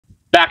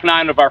back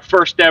nine of our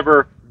first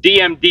ever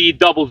DMD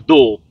doubles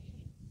duel.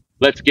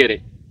 Let's get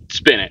it.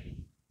 Spin it.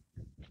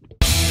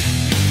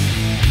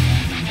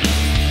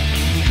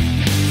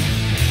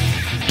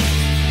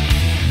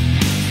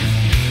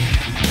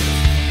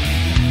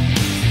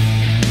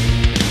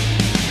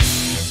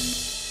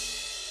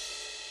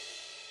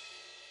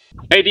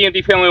 Hey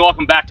DMD family,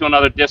 welcome back to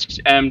another Discs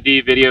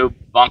MD video.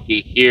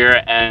 Bunky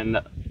here, and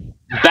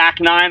back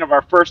nine of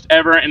our first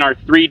ever in our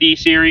 3D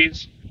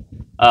series.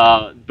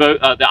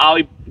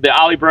 The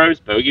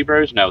OllieBros, Bogey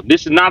Bros? No,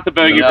 this is not the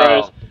Bogey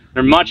Bros.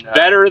 They're much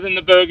better than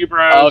the Bogey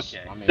Bros.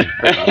 Okay. I mean,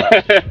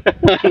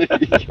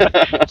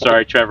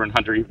 sorry, Trevor and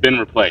Hunter, you've been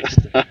replaced.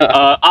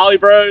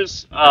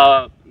 OllieBros,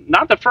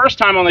 not the first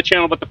time on the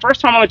channel, but the first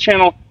time on the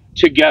channel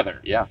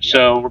together. Yeah.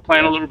 So we're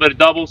playing a little bit of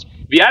doubles.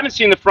 If you haven't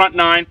seen the front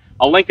nine,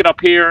 I'll link it up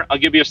here. I'll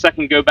give you a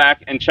second to go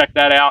back and check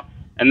that out,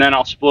 and then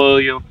I'll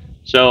spoil you.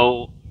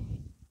 So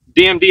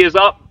DMD is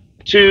up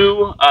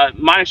to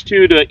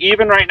 -2 to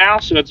even right now,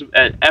 so it's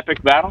an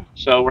epic battle.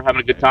 So we're having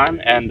a good time,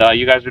 and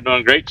you guys are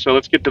doing great. So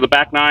let's get to the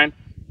back nine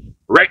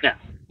right now.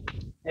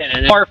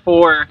 Par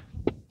 4,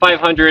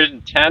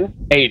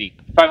 510? 80.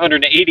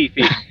 580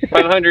 feet.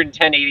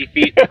 510, 80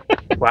 feet.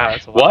 Wow,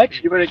 that's a lot.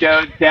 What? You're going to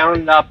go down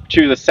and up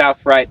to the south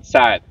right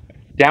side.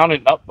 Down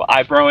and up?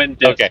 I throw in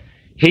disc. Okay.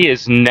 He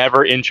is never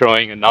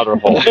introing another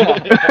hole.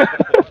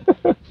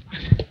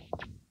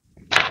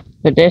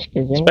 The disc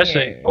is in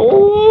Especially.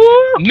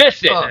 Oh,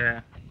 miss it.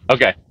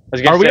 Okay.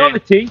 Are we on the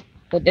tee?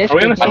 The disc Are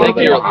we on is the I think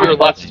in you're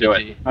left to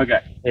it. Okay.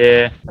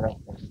 Yeah.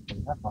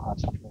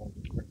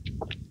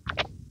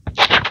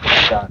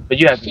 But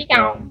you have She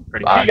gone.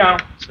 pretty She gone.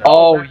 So.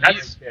 Oh,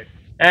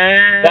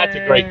 That's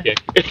a great kick.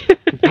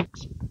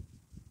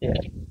 Yeah.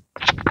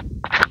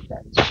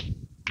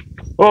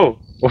 Whoa.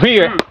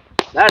 Weird.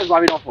 that is why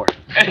we don't for it.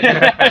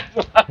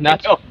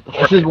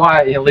 This is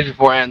why you leave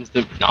before ends.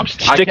 No, I'm just,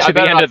 Stick to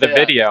the end of the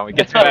video. It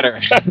gets better.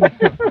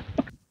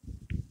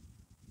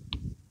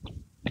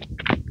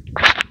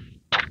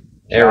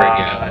 There we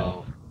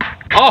go.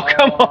 Oh,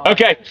 come on.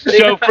 Okay,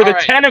 so for the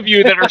 10 of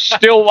you that are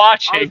still I was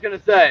watching, gonna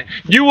say.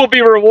 you will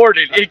be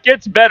rewarded. It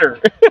gets better.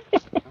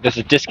 There's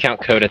a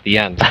discount code at the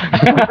end.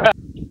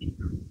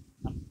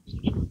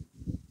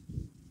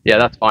 Yeah,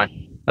 that's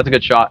fine. That's a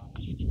good shot.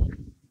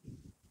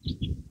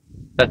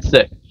 That's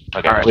sick.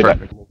 Okay, all right, leave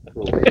perfect.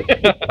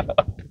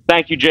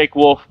 Thank you, Jake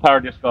Wolf, Power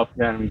Disc Golf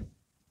Academy.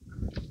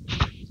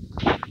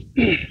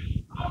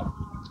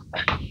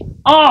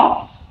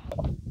 Oh!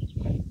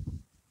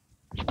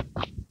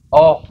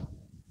 Oh,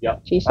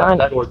 She signed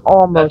That was-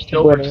 almost that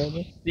killed her.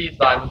 obliterated. Steve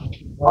Simon.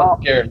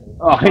 I'm scared.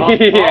 Oh,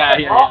 yeah.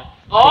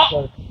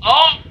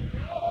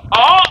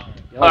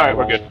 All right,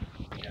 we're good.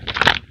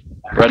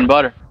 Bread and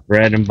butter.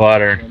 Bread and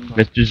butter,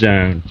 Mr.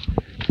 Zone.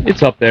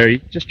 It's up there. You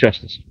just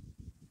trust us.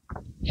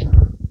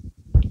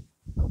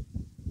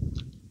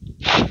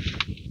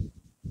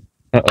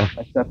 Uh-oh.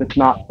 Except it's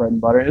not bread and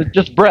butter. It's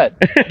just bread.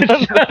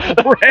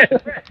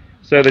 Bread.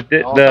 So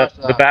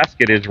the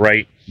basket is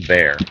right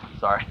there.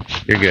 Sorry.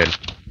 You're good.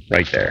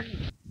 Right there.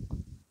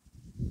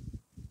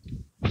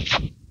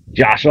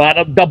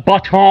 Joshua, the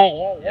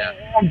baton. Yeah.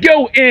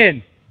 Go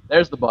in.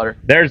 There's the butter.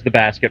 There's the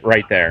basket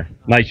right there.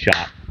 Nice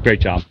shot. Great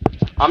job.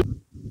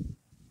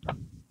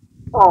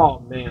 Oh,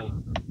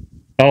 man.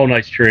 Oh,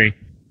 nice tree.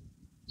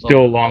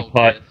 Still a long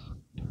putt.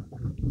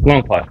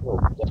 Long putt.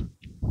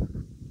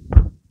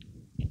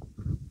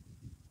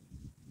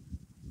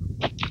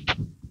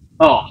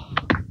 Oh,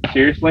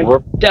 seriously? We're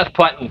death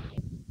putting.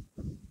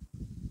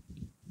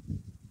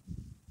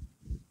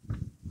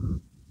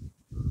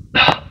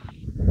 That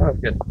was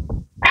good.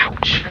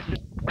 Ouch.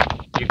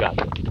 You got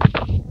it.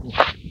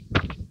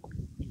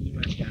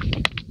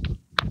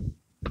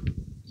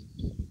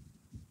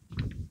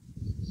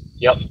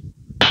 Yep.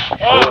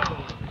 Oh.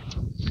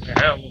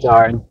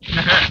 Darn.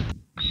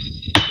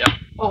 Yep.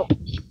 Oh.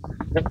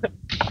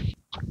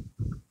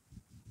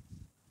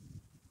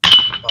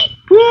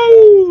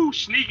 Woo!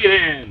 Sneak it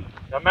in.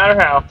 No matter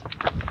how.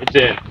 It's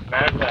in. No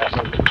matter that.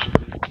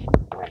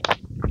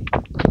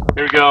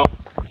 Here we go.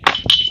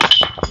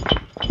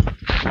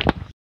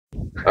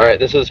 All right,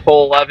 this is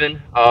hole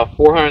 11,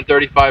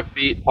 435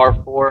 feet, par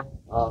 4.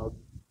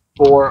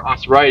 For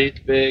us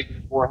righties,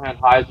 big forehand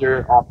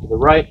hyzer off to the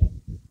right.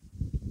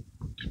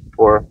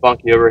 For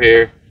Bunky over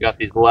here, got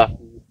these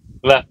lefties.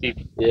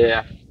 Lefty.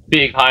 Yeah,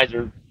 Big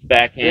hyzer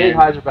backhand. big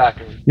hyzer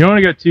backhand. You don't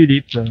want to go too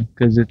deep though,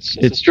 because it's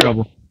true.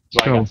 trouble. It's So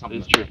I got trouble. something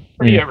It's true.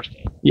 pretty Yeah.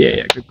 overstated.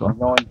 Yeah, good call.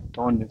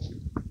 Going this.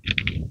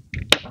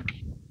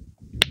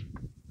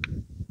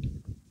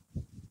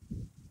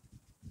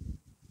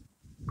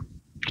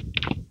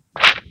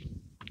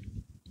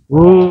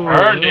 Ooh,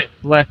 Earned it.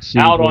 Flexi.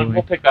 Out on. boy.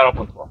 We'll pick that up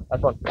on 12.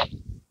 That's on 12.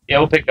 Yeah,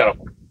 we'll pick that up.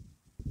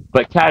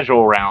 But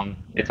casual round,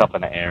 it's up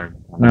in the air.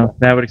 No,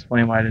 that would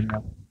explain why I didn't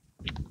know.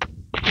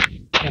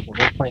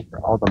 We're playing for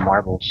all the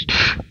marbles.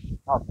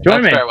 Join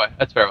That's me. fairway.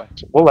 That's fairway.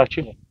 We'll let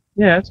you.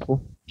 Yeah, that's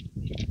cool.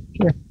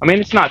 I mean,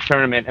 it's not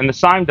tournament, and the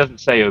sign doesn't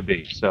say OB,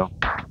 so.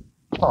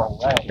 Oh,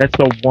 right. That's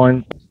the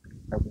one.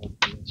 There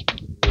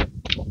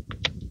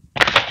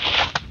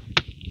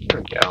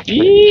we go.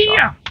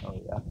 Yeah. Oh,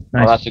 yeah.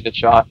 Nice. Oh, that's a good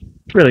shot.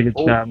 Really good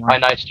Oh, shot, I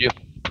Mark. niced you.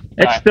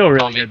 It's still really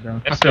Tommy. good,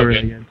 though. It's still still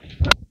really good.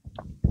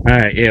 All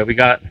right, yeah,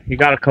 you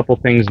got a couple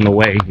things in the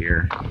way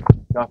here.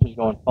 Josh is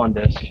going fun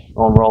disc.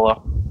 Going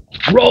Rolo.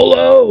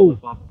 Rolo!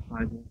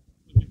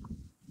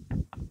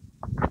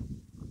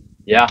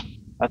 Yeah,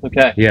 that's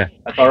okay. Yeah.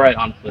 That's all right,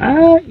 honestly.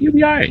 You'll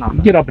be all right.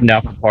 You get up and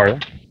down from parlor.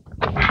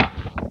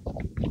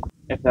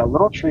 If that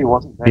little tree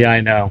wasn't there, Yeah,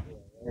 I know.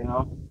 you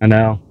know. I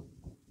know.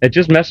 It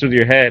just messes with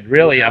your head,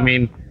 really. I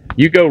mean,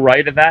 you go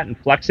right at that and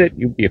flex it,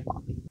 you'll be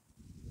fine.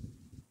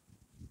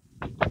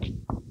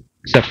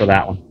 Except for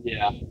that one.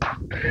 Yeah.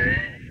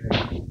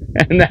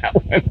 And that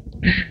one.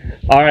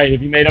 All right,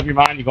 have you made up your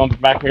mind? You going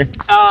back here?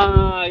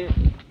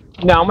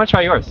 No, I'm gonna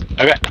try yours.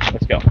 Okay,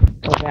 let's go.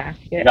 Go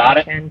basket. Got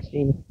it? And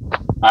see.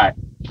 All right.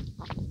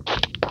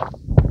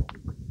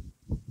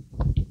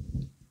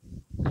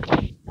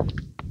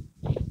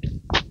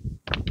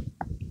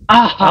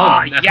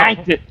 Ah, no.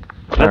 yanked it.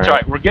 That's all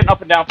right. We're getting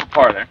up and down for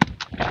par there.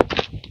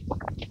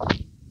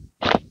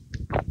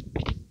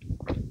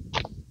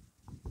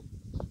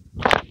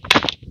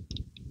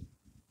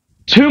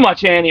 Too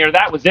much anteater.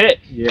 That was it.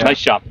 Yeah. Nice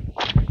shot.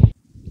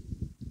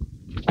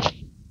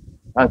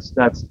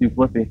 That's too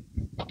flippy.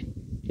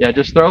 Yeah,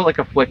 just throw like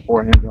a flick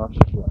forehand, Josh.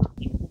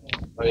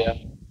 Oh yeah.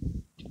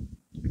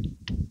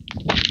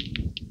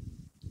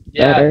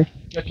 Yeah. Better.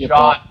 Good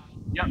shot.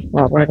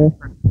 Not better.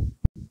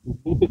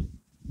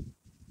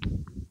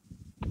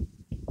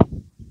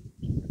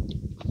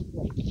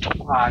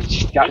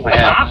 Just got my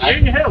head. You're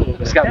in your head a little bit.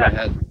 Just got my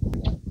head.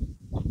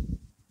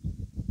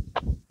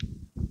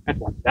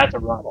 That's a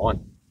run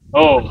on.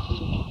 Oh.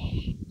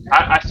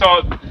 I saw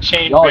it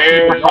change Y'all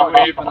very keep away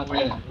quick. from the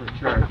wind, for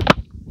sure.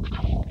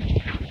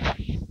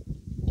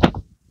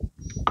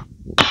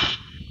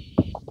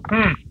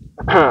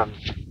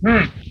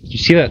 Did you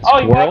see that Oh,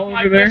 you squirrel marked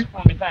my over there? disc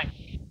for me, thanks.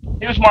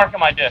 He was marking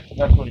my disc.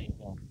 That's what he was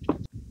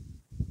doing.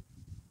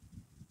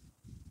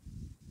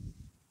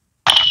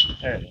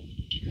 There it is.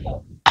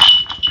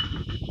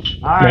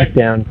 Right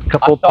down.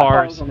 Couple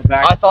pars.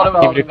 I thought it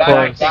was on Keep the it back.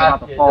 close.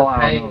 About to fall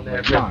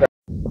out.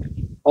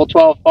 Hole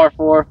 12, par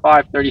 4,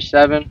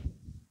 537.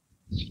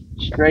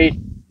 Straight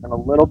and a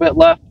little bit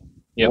left.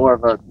 Yep. More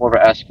of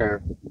a S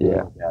curve.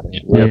 Yeah.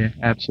 Yeah,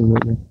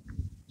 absolutely.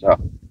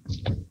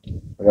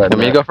 Want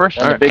me to go first?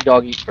 The big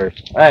dog eats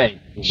first. Hey.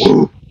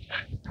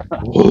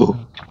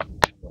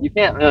 You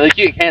can't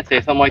you can't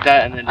say something like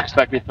that and then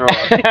expect me to throw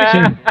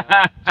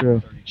up.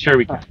 True. Sure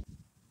we can.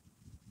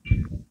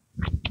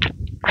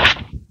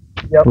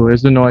 Oh,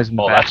 there's the noise in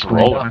the Oh, back that's a screen.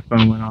 roller. My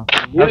phone went off.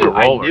 I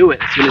knew it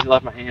as soon as it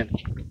left my hand.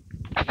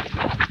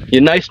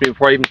 You niced me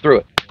before I even threw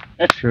it.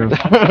 True.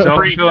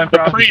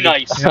 The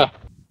pre-nice. Yeah.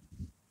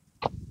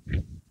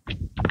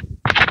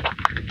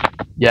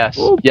 Yes.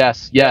 Ooh.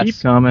 Yes. Yes. Keep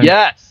coming.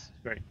 Yes.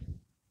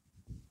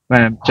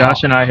 Man,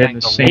 Josh and I hit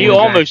the same. He exact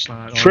almost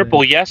spot all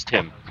triple yesed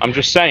him. I'm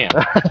just saying.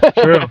 day.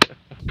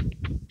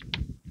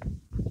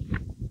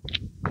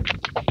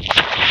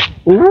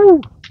 True.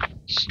 Ooh.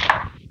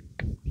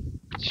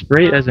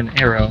 Straight as an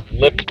arrow.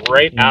 Lipped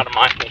right out of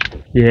my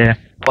hand. Yeah.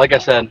 Like I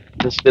said,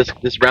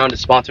 this round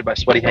is sponsored by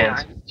Sweaty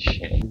Hands.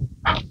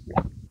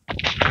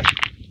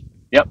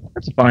 Yep.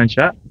 That's a fine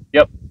shot.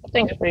 I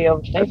think it's pretty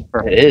overstated.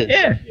 It is.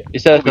 Yeah. You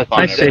said We'll be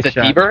fine. it's a Nice safe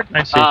T-bird? shot.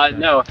 Nice safe shot.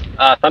 No,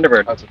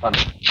 Thunderbird. Oh, it's a thunder.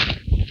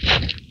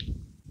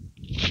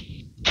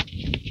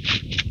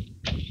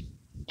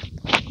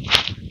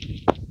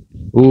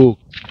 Ooh.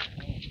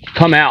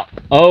 Come out.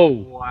 Oh.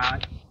 Wow.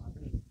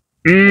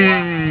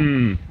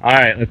 Mmm. All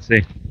right, let's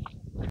see.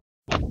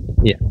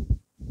 Yeah.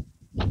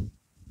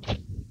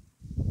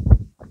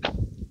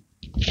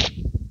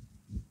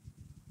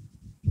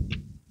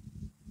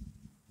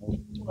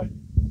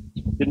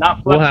 Did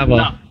not flex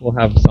enough. We'll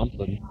have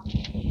something,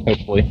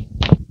 hopefully.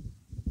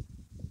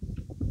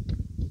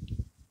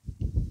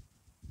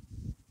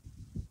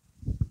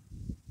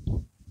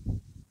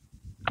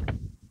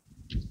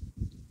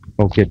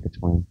 Oh, get the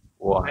twin.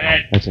 Wow.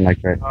 Man, That's a nice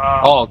kick.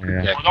 Oh, good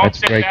Yeah. kick. well, don't That's a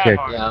stick great that kick.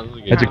 hard. Yeah, that was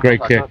a good That's a kick.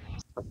 great kick.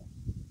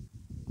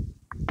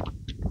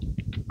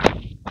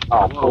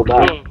 Oh, pull Oh,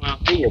 that. well,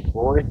 See you,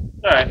 boy.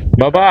 all right.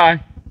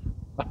 Bye-bye.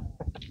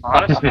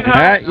 Honestly,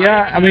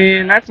 Yeah, I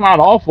mean, that's not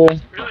awful.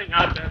 it's really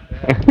not that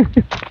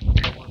bad.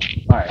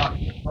 All right.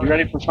 You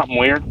ready for something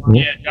weird?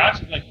 Yeah,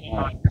 Josh is like,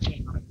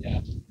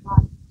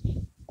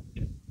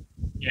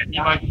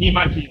 yeah, he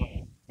might be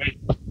like, wait.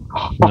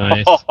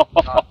 Nice.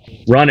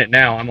 Run it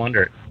now. I'm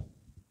under it.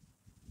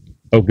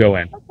 Oh, go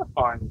in.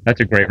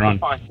 That's a great run.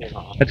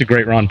 That's a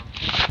great run.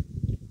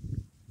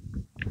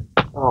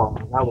 Oh,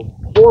 that was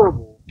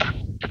horrible.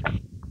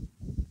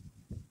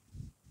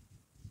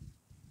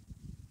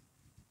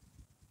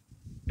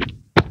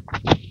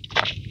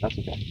 That's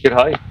okay. Good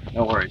height.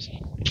 No worries.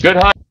 Good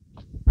height.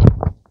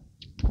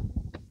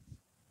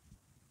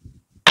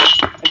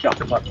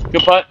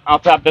 Good putt. I'll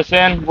tap this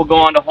in. We'll go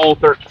on to hole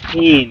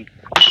 13.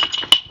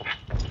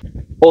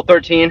 Hole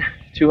 13,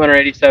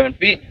 287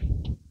 feet.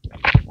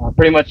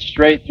 Pretty much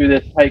straight through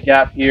this tight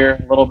gap here,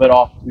 a little bit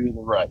off to the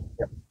right.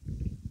 Yep.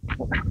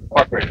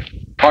 Par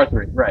 3. Par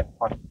 3, right.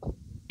 Par 3.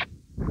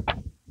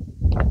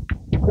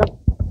 Yep.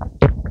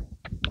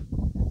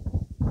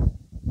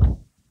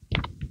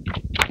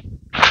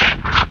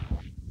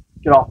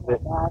 Get off of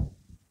it.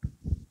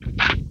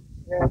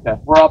 Okay,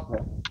 we're up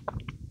there.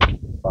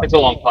 It's a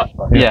long putt.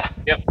 Yeah.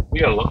 Yep, we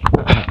gotta look.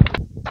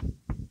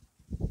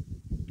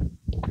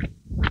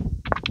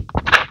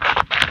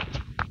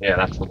 Yeah,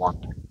 that's the one.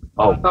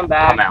 Oh, Come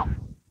back. come out.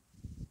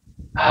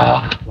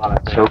 Ah,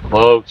 so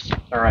close.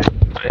 All right.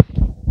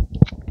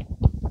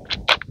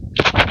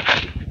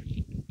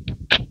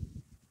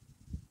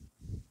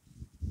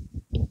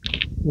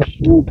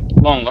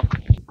 Long look.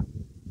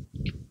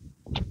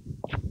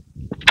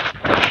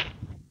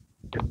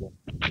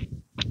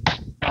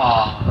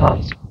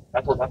 Oh,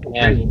 That's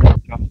yeah.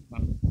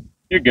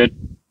 You're good.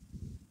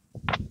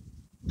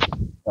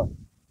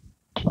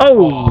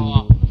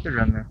 Oh, good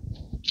run there.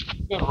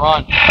 Good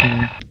run.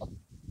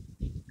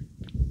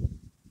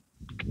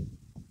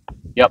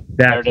 Yep,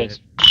 there That's it is.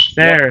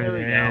 There There we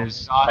it go.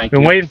 is. Thank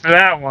Been you. waiting for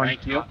that one.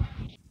 Thank you.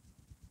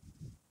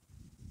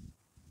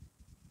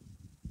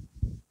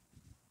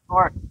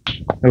 Oh,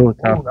 Oh,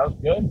 tough. that was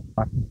good.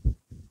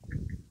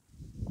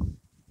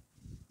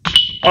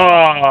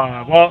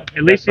 Oh, well,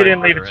 at least you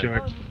didn't leave it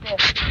short.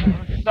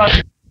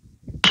 Nice.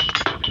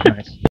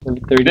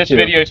 This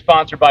video is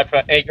sponsored by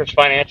Acres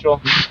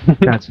Financial.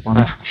 That's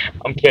funny.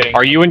 I'm kidding.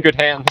 Are you in good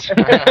hands?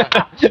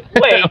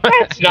 Wait,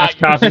 that's not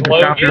your That's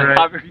slogan.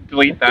 copyright.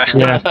 Delete that.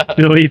 Yeah,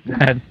 delete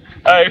that.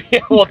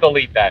 We'll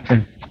delete that.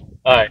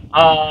 Alright.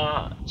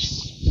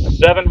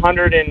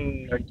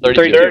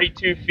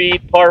 732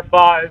 feet, par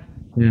 5.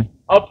 Yeah.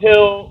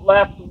 Uphill,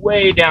 left,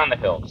 way down the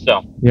hill.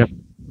 So. Yep.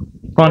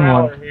 Fun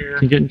Crowler one. here.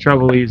 Can get in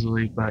trouble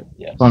easily, but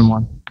Yes. fun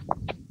one.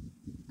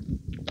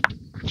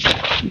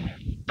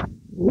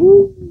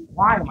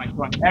 Why am I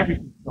throwing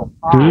everything so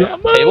high?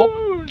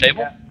 Table?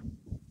 Table?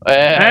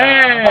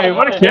 Hey,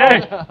 what a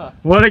kick!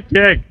 What a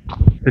kick!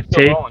 The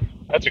Still tape, rolling.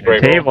 That's a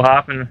great roll. table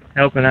hopping,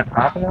 helping out.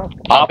 Hopping out?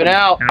 Hopping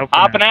out.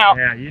 Hopping out.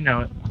 Yeah, you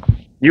know it.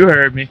 You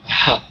heard me.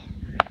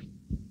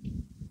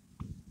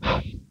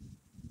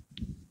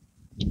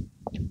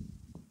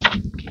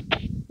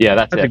 Yeah,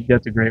 that's it.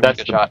 That's a great That's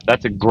Good the, shot.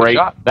 That's a great.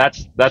 shot.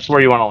 That's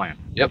where you want to land.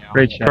 Yep. one.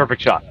 Great shot.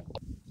 Perfect shot.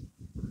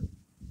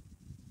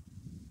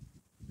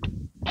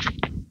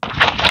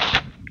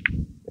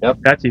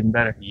 That's even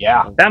better.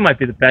 Yeah. That might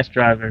be the best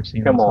drive I've ever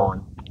seen. Come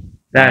on.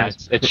 That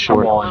is. It's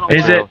short.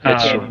 Is it?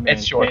 It's short.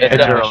 It's short. It's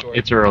definitely early. short.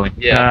 It's early.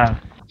 Yeah.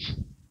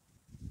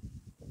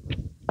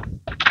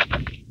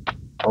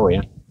 Oh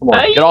yeah. Come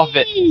on. Get off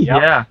it.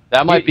 Yeah.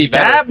 That might be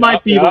better. That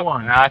might be the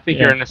one. I think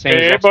you're in the same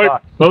exact both,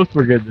 spot. both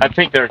were good. I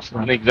think they're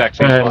in the exact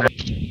same Uh, spot.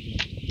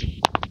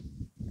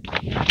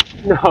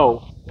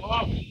 No.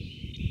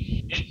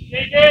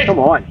 Come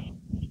on.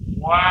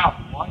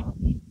 Wow.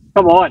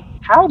 Come on.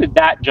 How did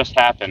that just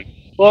happen?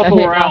 Well, That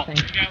hit we're out.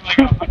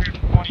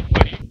 nothing.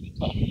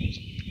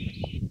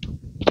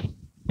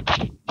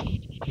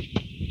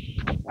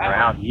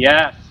 Around.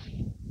 Yes.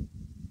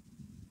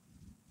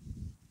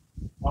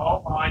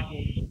 Oh my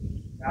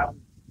God.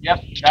 Yep.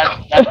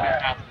 That's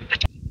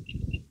fantastic.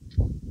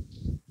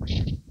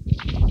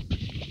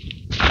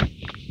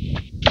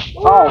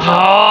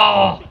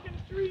 Oh.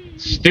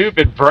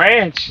 Stupid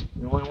branch.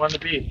 The only one to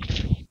beat.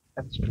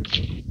 That's true.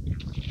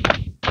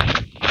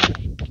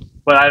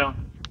 But I don't.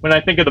 When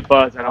I think of the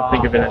buzz, I don't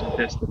think of it as a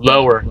distance.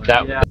 Lower.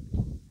 That. Yeah.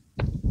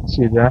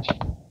 See you, Josh.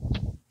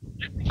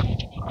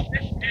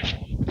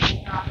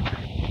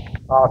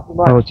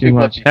 Oh, too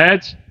much.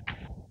 Heads.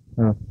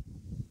 Oh.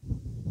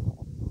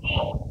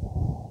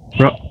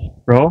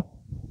 Roll.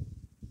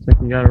 Looks like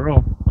you gotta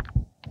roll.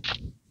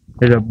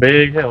 There's a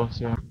big hill,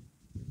 so.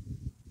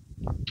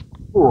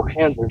 Ooh,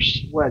 hands are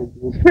sweaty,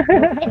 dude.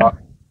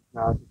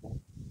 No, it's okay.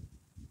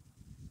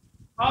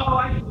 Oh,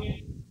 I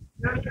see.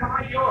 That's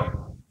behind yours.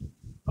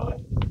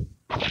 Heads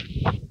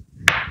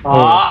Come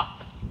up.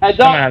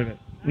 out of it.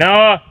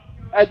 No.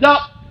 Heads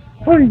up.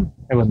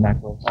 It wasn't that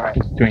close. All right.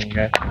 Just between you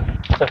guys.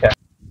 It's okay.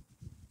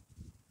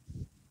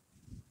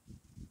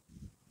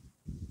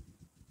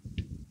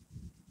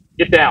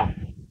 Get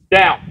down.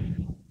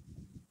 Down.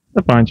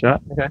 It's a fine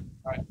shot. Okay.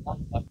 All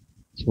right.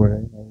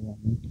 Swear.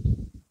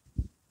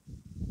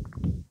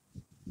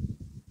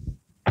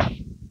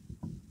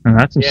 And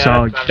that's some Yeah,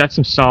 solid. that's That's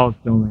some solid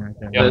filming right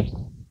there. Yep.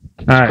 All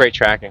right. Great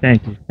tracking.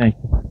 Thank you. Thank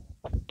you.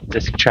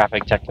 Disc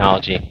traffic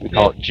technology. We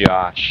call it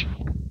JOSH.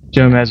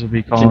 Joe Mez will be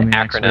It's calling an me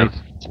next acronym.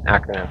 week. It's an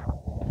acronym.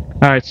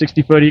 All right,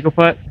 60-foot eagle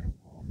putt.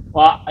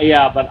 Well,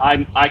 yeah, but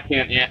I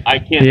can't. I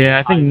can't. Yeah,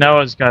 I think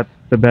Noah's got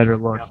the better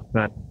look, Yeah.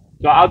 but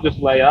So I'll just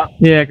lay up.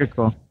 yeah, good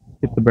call.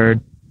 Hit the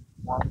bird.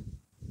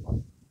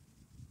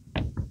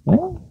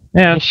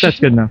 Yeah, that's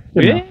good enough.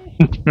 Good enough.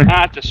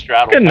 That's a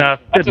straddle. Good enough.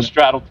 That's Good a enough.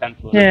 straddle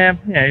 10-footer. Yeah,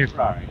 you're All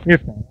fine. right. You're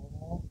fine.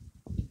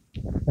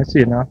 I see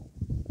it now.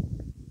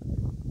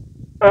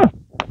 Oh,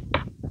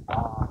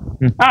 All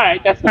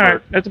right, that's the all bird.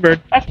 right, that's a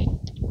bird.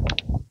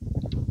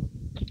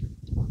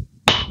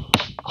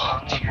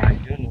 Oh my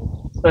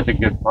goodness. Such a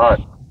good putt.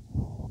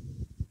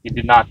 He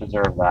did not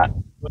deserve that.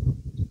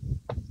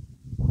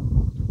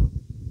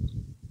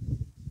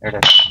 There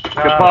it is.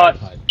 Good putt.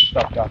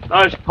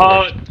 Nice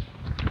putt.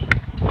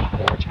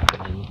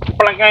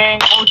 Blanking.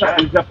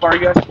 Is that far,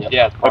 you guys?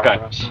 Yeah. Okay.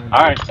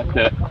 All right, that's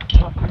it.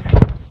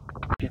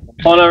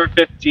 Hole number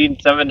 15,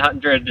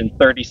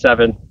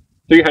 737,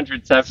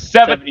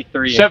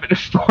 373,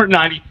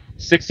 490,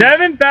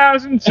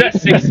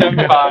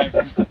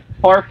 7,675.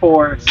 par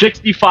 4.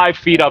 65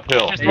 feet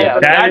uphill. Yeah,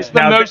 That's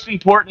the most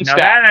important Now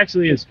stat. that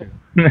actually is true.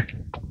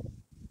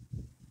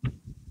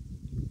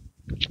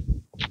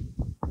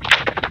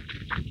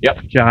 Yep.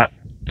 Shot.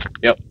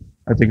 Yep.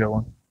 That's a good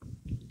one.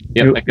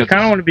 Yep, You that goes-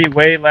 kind of want to be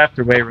way left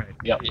or way right.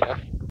 Yep. Yeah.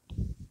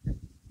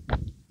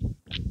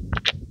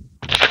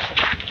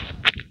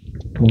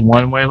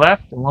 One way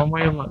left and one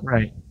way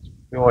right.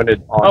 We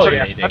wanted Oh,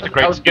 yeah. That's a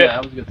great skip.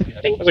 That was a good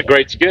skip. That's a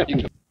great skip.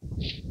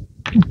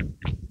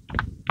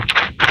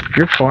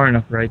 You're far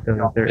enough right though.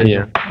 That there is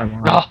Yeah. a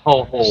line.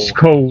 Oh.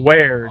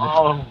 Squared.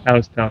 Oh. That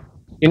was tough.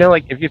 You know,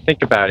 like if you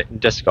think about it in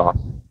disc golf,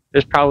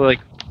 there's probably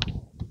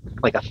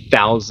like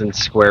 1,000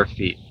 square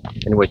feet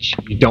in which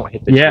you don't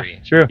hit the Yeah, tree,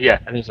 true. Yeah,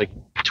 and there's like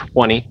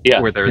 20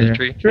 Yeah. where there's Yeah. a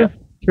tree. True.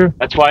 True.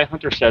 that's why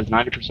Hunter says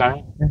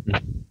 90%.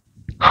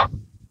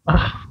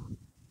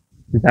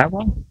 Is that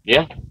one?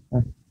 Yeah.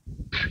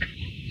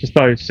 Just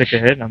thought he was sick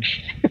of hitting him.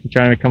 I'm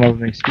trying to come up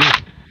with an excuse.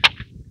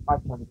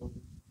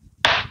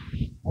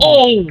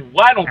 Oh,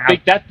 I don't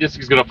think that disc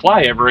is going to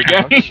fly ever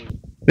again.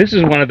 This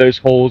is one of those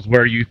holes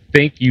where you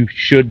think you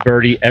should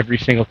birdie every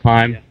single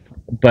time,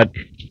 but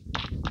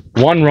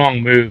one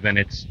wrong move and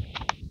it's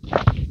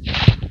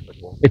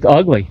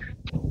ugly.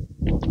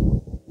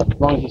 As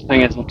long as this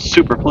thing isn't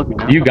super flippy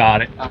now. You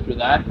got it. After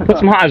that. Put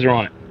some hyzer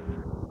on it.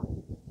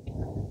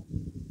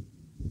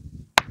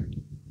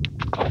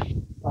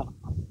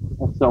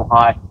 That's so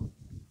high.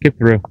 Get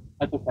through.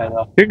 That's okay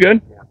though. You're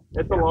good.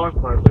 It's a long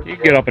part. You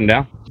can get up and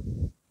down.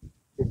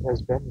 It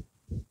has been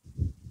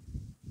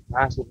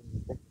massive.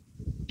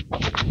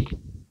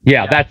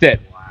 Yeah, that's it.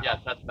 Yeah,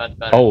 that's better.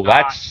 Oh,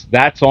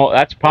 that's all.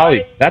 That's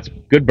probably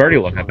good birdie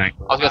look, I think.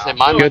 I was gonna say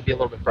mine might be a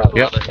little bit further.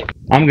 Yep. I think.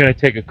 I'm gonna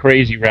take a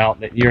crazy route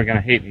that you're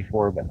gonna hate me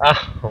for, but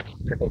Oh,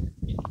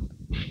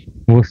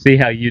 we'll see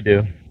how you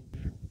do.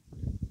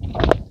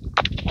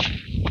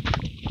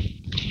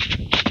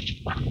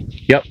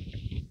 Yep.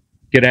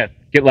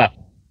 Get left.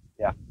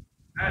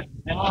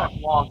 That's not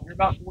long. You're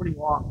about 40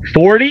 long.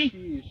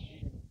 40?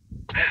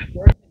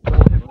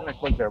 I'm gonna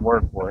take their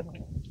word for it.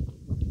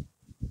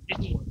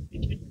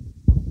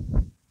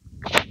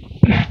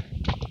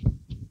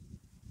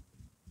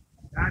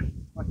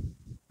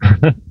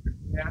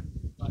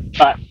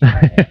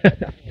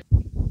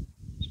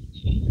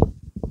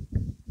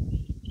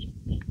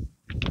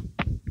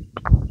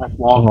 That's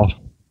long.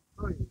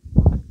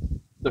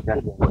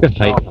 Good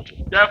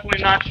height.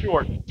 Definitely not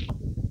short.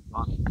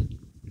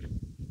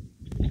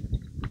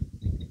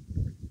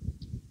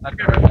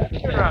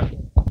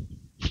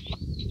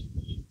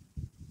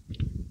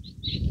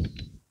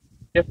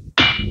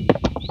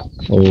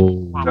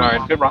 Oh.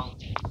 Alright, good run.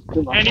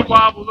 And he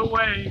wobbled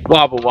away.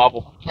 Wobble,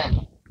 wobble.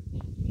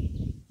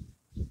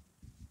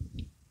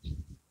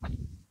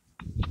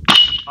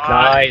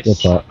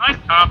 Nice. Nice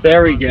top.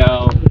 There we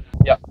go.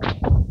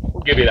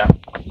 We'll give you that.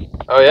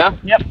 Oh yeah?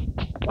 Yep.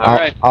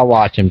 Alright. I'll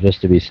watch him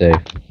just to be safe.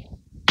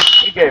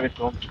 We gave it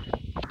to him.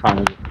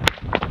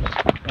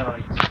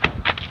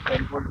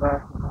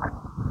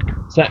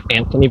 Is that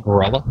Anthony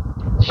Barella?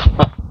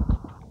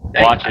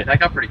 Watch it. That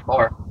got pretty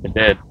far. It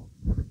did.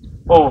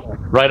 Oh,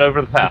 right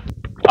over the path.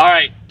 All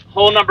right,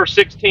 hole number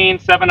 16,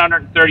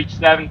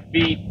 737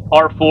 feet,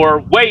 par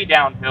 4, way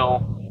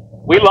downhill.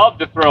 We love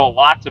to throw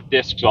lots of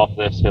discs off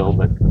this hill,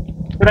 but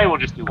today we'll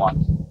just do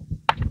one.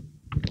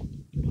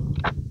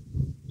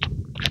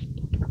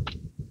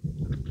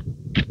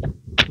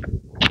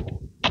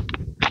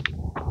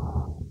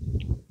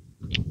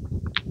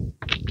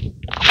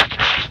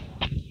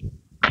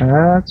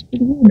 That's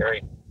pretty good.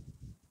 Very.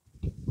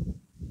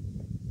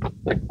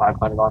 Like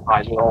 500 on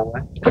highs the whole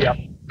way. Yep.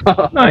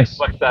 Nice.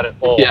 Flex that at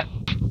full. Yeah.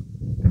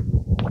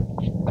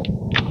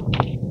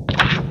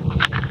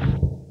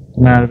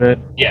 I'm out of it.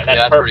 Yeah, that's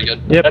Yeah, that's pretty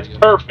perfect. good. Yep. That's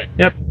perfect.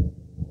 Yep.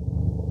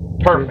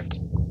 Perfect.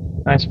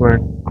 Nice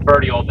work.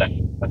 Birdie all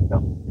day. Let's go.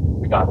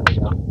 We got it.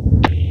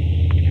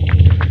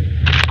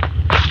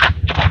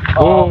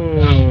 Oh.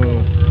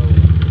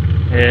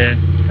 Yeah.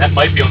 That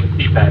might be on the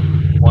tee pad.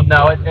 Well,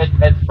 no,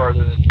 it's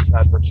further than you've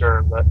had for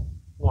sure, but.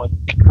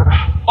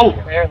 Oh,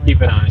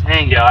 Keep an eye.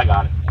 dang, yeah, I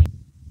got it.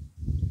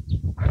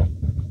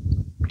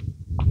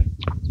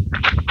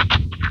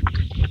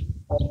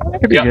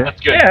 Could be Yeah, good. that's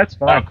good. Yeah, that's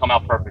fine. That'll come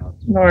out perfect.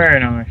 Very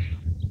nice.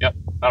 Yep,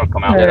 that'll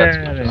come out. Very That's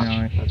good.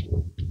 nice. That's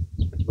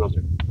real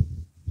good.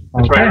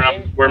 That's Okay.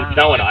 right where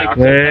Noah and I are.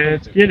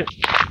 Let's get it.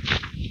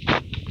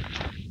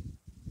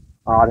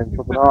 Oh, I didn't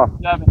flip it off.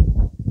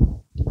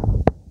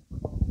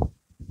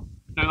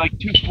 So like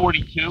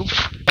 242.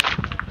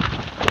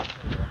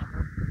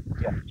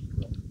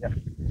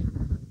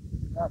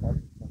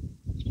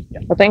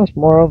 I think it's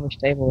more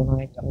overstable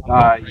than I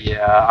thought.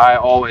 Yeah, I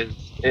always,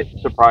 it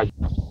surprised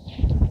me.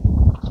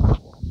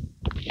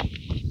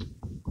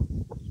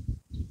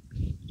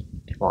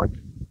 Come on.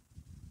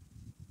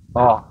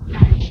 Oh,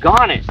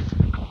 gone it.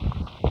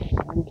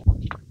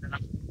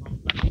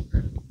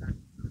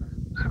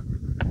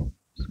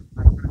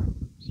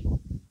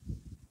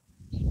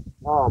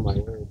 Oh my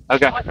word.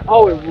 Okay.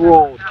 Oh, it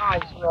rolled.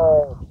 Nice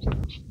roll.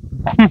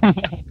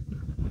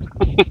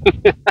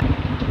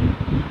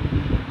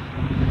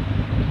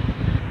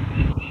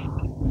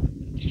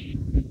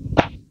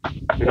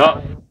 Get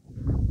up.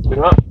 Get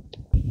up.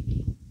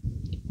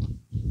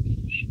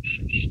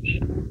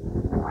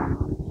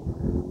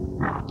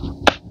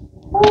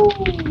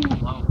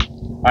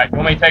 All right, you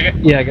want me to take it?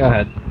 Yeah, go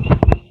ahead.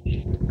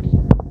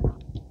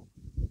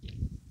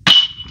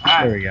 All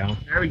right. There we go.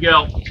 There we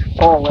go.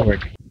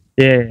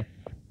 Yeah.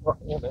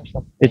 Yeah, there's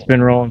some. It's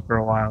been rolling for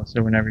a while,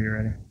 so whenever you're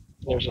ready.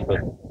 There's a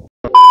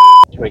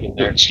twig in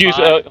there. Excuse.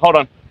 Hold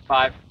on.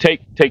 5.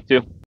 Take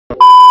 2.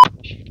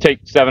 Take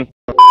 7.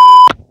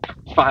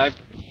 5.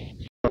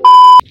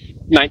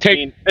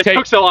 19. It take-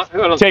 took so long.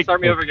 Hold on, take-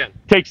 start me over again.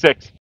 Take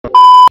 6.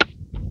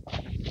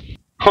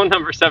 Hole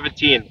number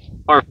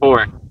 17, par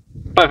 4,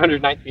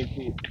 519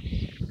 feet.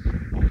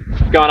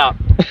 Going up.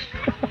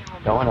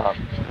 Going up.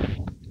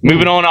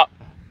 Moving on up.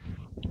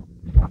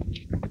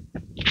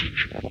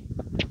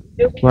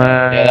 Yeah,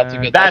 that's a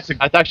good. That's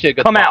actually a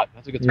good Come spot. out.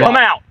 That's a good Yeah. spot.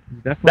 Come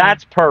out.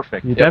 That's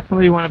perfect. You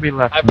definitely want to be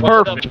left. I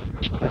Perfect.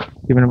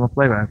 Giving him a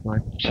play-by-play.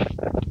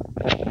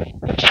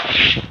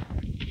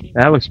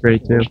 That looks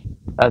great too.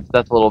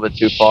 That's a little bit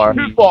too far.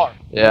 Too far.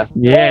 Yeah.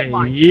 Yeah,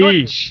 my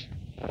yeesh.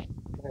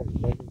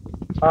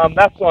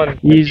 That's on.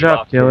 Ease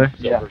up, killer.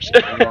 Yeah.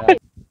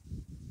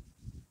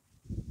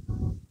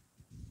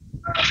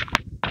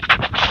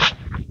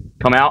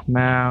 Come out. Come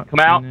out. Come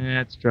out. Nah,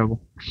 that's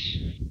trouble.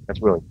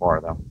 That's really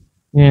far though.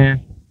 Yeah.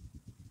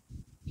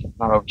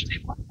 Not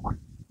overstaying my point.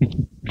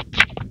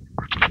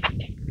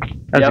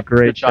 That's a Yep,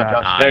 great good shot,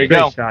 shot. Josh. There you Great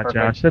go. shot, Perfect.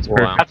 Josh. That's Wow.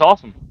 perfect. That's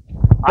awesome.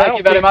 Thank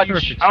you very much.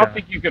 I don't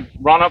think you could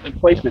run up and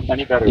place this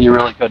any better. You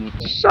really couldn't.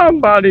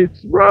 Somebody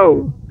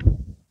throw.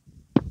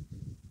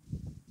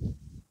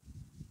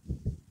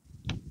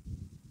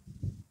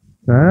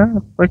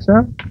 Flicks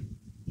out.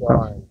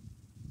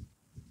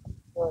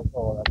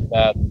 Oh, that's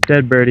bad.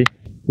 Dead birdie,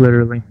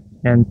 literally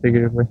and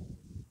figuratively.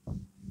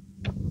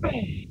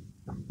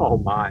 Oh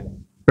my.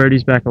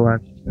 Birdie's back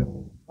alive.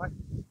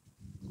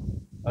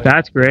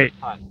 That's great.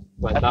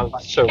 But that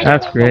was so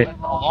That's great.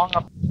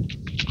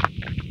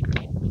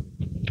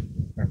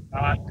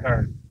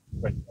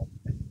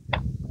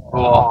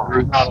 Oh,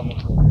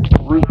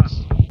 roots.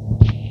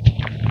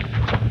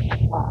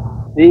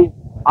 See,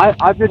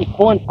 I've been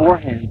pulling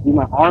forehand. See,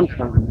 my arms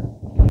hurting.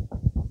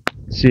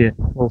 See it.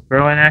 A little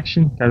throw in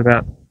action. Got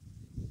about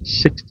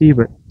 60,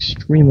 but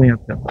extremely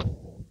uphill.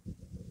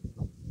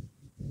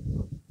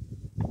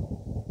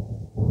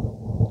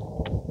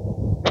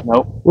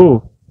 Nope.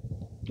 Ooh.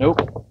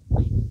 Nope.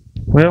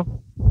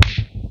 Well,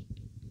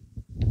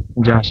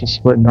 Josh is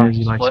splitting his.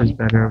 He likes his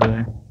better over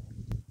there.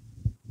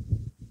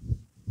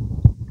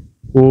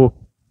 Ooh.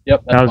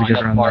 Yep. That was a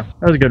good run. Though.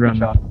 That was a good run.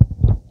 shot.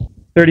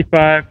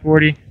 35,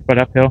 40,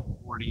 but uphill.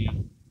 40.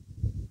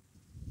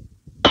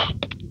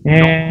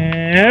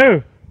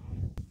 And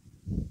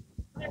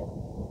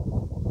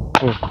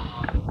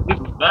This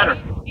was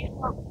better.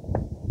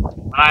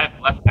 I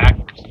have left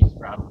accuracy,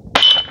 bro.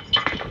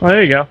 oh,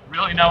 there you go.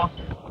 Really, Noah?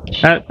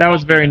 That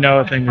was a very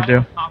Noah thing to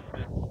do.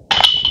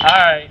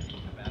 Alright.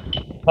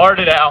 Hard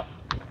it out.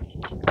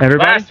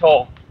 Everybody, Last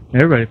hole.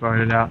 everybody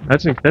farted out.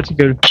 That's a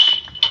good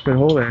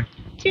hole there.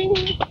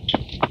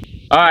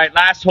 Alright,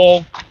 last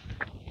hole.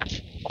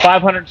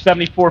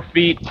 574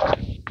 feet.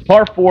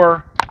 Par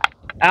 4.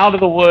 Out of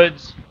the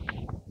woods.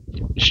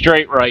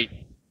 Straight right.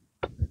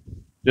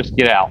 Just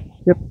get out.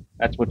 Yep.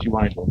 That's what you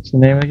want to do. It's the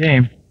name of the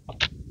game.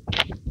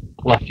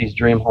 Lefty's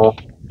dream hole.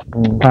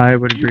 I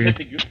would You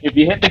agree. if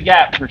you hit the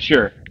gap, for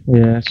sure.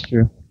 Yeah, that's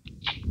true.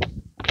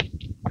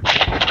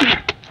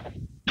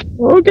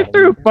 Oh, get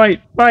through!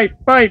 Fight! Fight!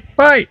 Fight!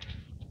 Fight!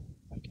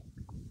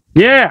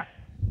 Yeah,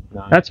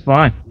 that's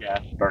fine. Yeah,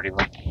 birdie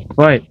left.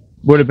 Fight.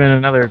 Would have been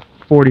another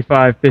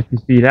 45, 50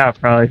 feet out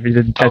probably if he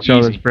didn't catch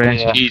all those easy.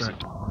 branches. Yeah. Easy.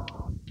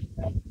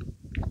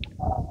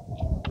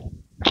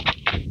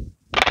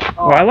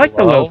 Oh, I like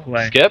the low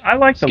play. Skip? I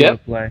like the Skip? low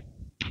play.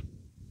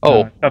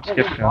 Oh. Tough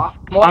skip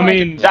though. I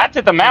mean, that's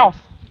at the mouth.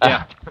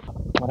 Yeah.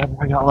 Whatever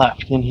I got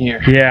left in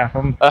here. Yeah,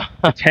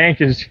 the tank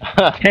is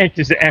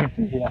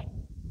empty. Yeah.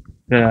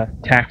 The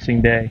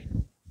taxing day,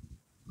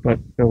 but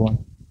good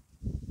one.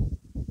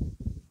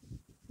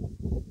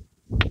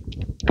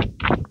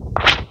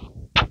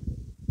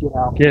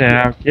 Get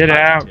out! Get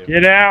out!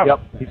 Get out! Yep.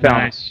 He found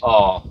Nice.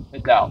 Oh,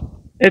 it's out.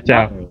 It's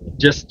out.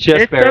 Just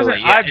It barely. doesn't-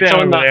 Yeah, I've been it's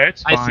on over the, there.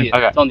 It's I fine. see it.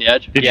 Okay. It's on the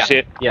edge. Did yeah. you see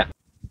it? Yeah.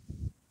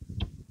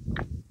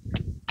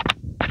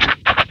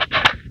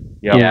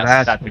 Yeah,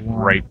 Yes. that's a the one.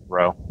 great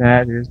throw.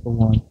 That is the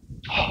one.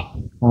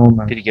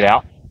 Almost. Did he get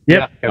out?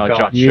 Yep. Yeah, No, kept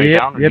Josh, going. straight Yep,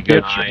 down. Or yep, you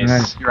good? yep.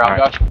 Nice. You're out,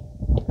 Alright.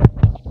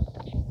 Josh.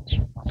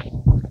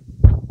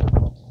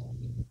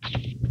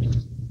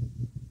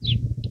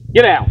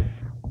 Get out.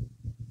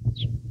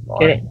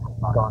 Get it.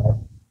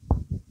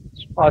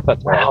 Oh, I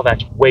thought, wow,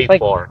 that's way Like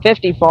far.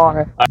 50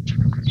 far.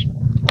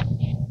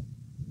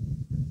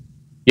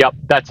 Yep,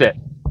 that's it.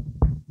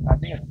 I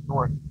think it's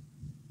north.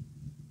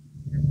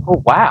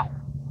 Oh, wow.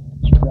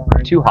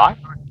 Too high?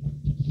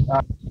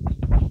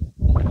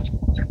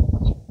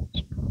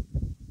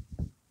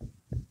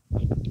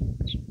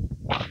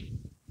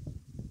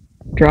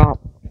 drop.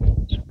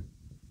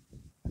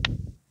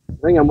 I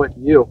think I'm with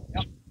you.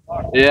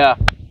 Yeah.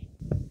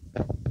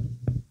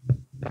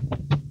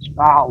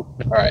 Wow.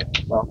 Alright.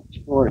 Well,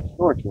 storage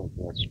was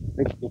good.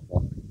 Big skip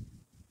though.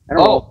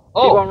 Oh,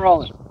 Keep on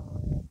rolling.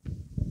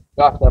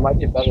 Gosh, that might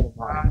be better than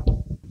mine.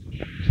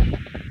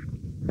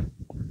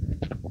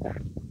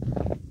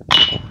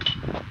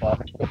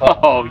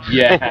 Oh,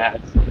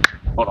 yes.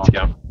 Hold on,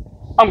 Joe.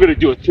 I'm going to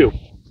do it too.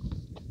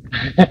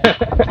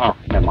 Oh,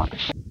 never mind.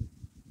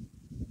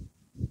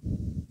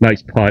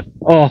 Nice putt.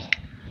 Oh,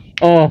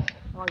 oh,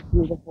 Oh,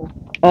 beautiful.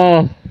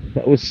 oh,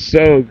 that was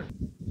so.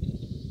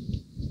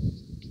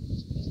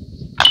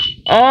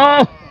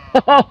 Oh,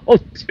 oh,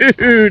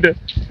 dude.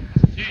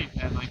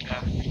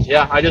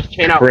 Yeah, I just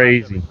chain out.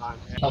 Crazy.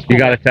 You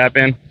got to tap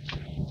in?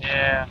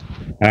 Yeah.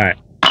 All right.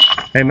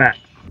 Hey, Matt.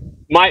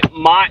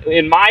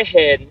 In my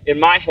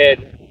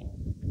head,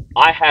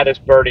 I had us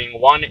birding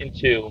 1 and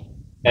 2,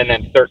 and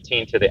then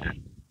 13 to the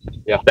end.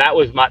 Yeah. That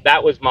was my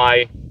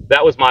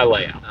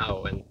layout.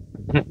 Oh, and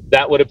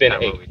That would have been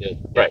that's 8. what we did.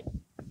 Right.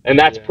 And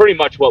that's pretty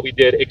much what we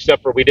did,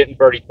 except for we didn't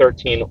birdie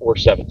 13 or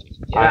 17.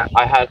 Yeah.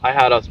 I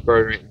had us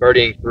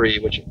birdieing 3,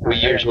 which we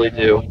usually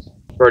do.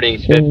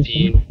 Birdieing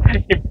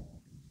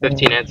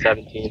 15 and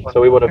 17.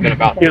 So we would have been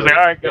about 3. He was like,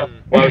 all right, go.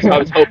 Well, I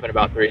was hoping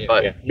about 3,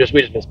 but we just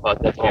missed putt.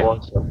 That's all it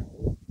was. So.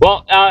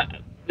 Well,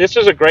 this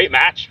was a great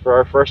match for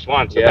our first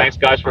one. So thanks,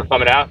 guys, for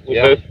coming out.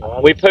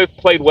 We both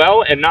played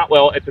well and not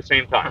well at the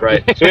same time.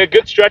 Right. So we had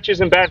good stretches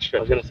and bad I was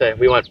stretches. gonna say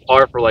we went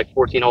par for like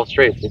 14 holes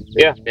straight.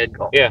 Yeah. Mid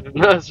call. Yeah.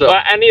 So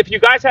And if you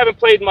guys haven't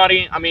played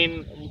Muddy, I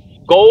mean,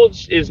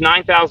 Gold's is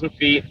 9,000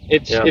 feet.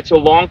 It's a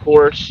long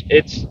course.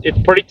 It's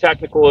pretty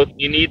technical.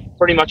 You need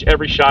pretty much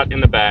every shot in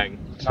the bag.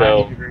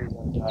 So.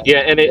 Yeah,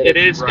 and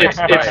it's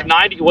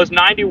 90. It was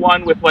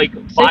 91 with like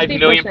 5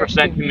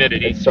 million%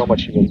 humidity. it's so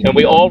much humidity. And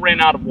we all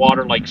ran out of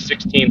water like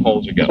 16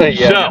 holes ago.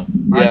 Yeah. So,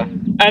 Yeah.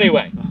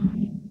 anyway,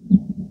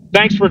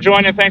 thanks for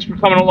joining. Thanks for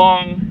coming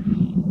along.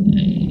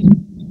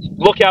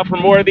 Look out for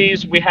more of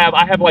these.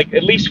 I have like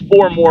at least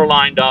 4 more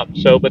lined up.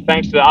 So, but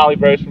thanks to the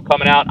OllieBros for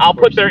coming out. I'll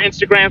put their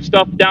Instagram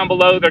stuff down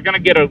below. They're gonna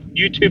get a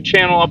YouTube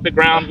channel off the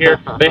ground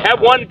here. They have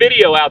one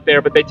video out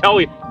there, but they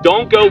tell you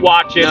don't go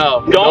watch it.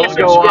 No, don't don't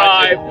go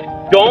watch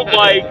subscribe. Don't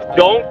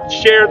don't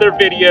share their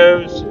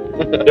videos.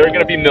 They're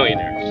gonna be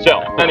millionaires. So,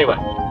 anyway,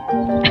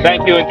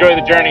 thank you. Enjoy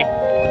the journey.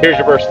 Here's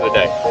your verse of the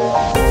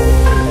day.